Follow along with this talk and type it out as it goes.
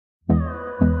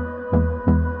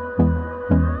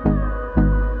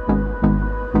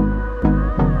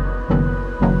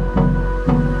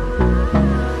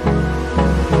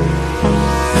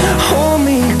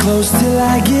close till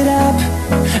I get up.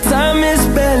 Time is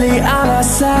barely on our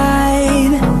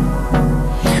side.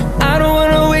 I don't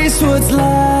wanna waste what's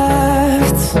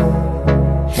left.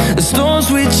 The storms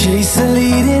we chase are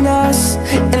leading us,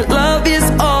 and love is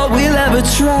all we'll ever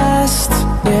trust.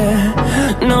 Yeah,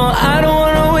 no, I don't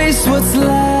wanna waste what's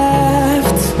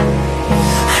left.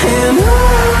 And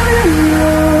on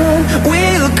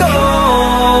we'll go,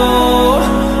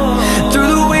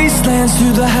 through the wastelands,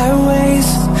 through the highways,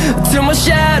 till my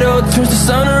shadow turns to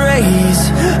sun rays.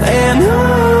 And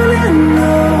on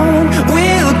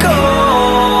we'll go,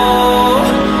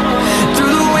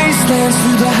 through the wastelands,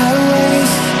 through the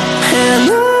highways, and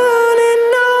on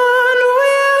we'll go.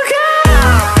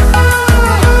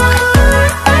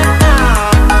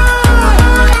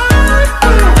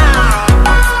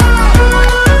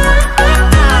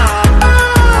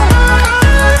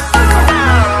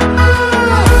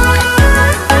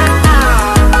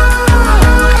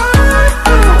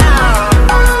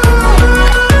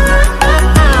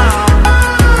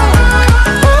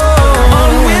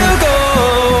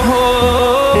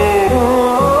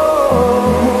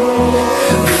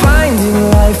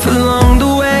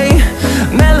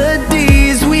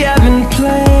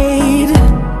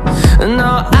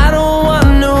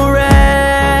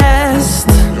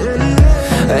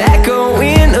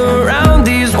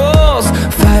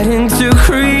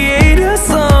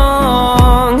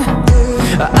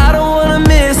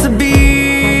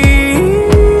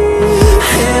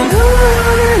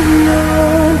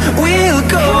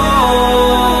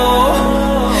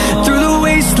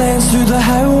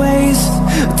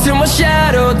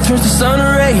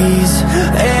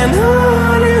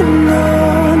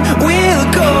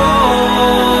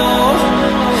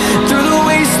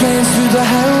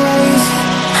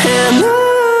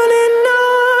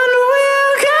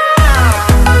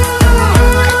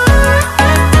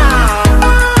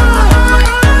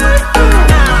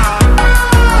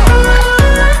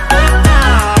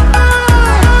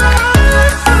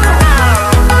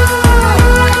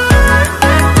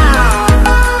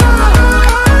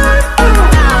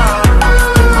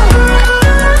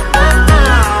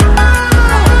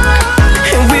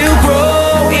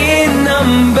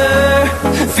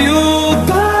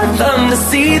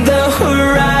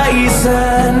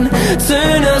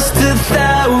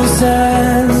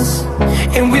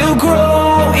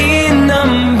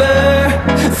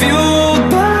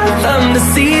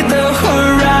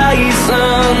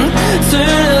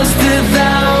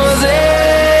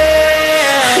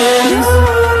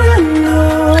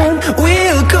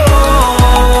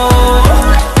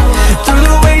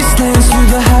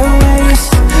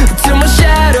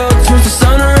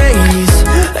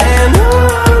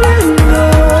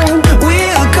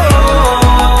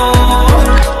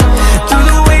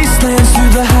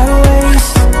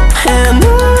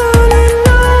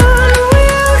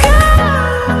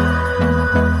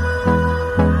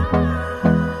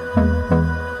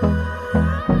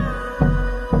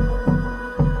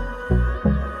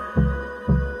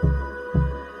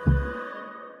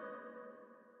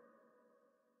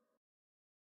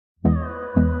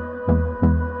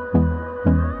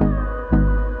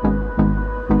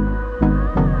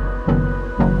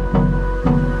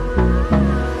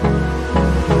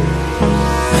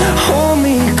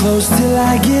 Till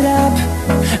I get up,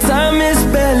 time is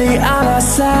barely on our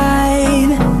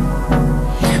side.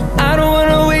 I don't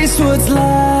wanna waste what's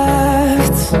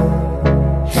left.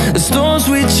 The storms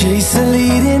we chase are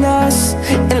leading us.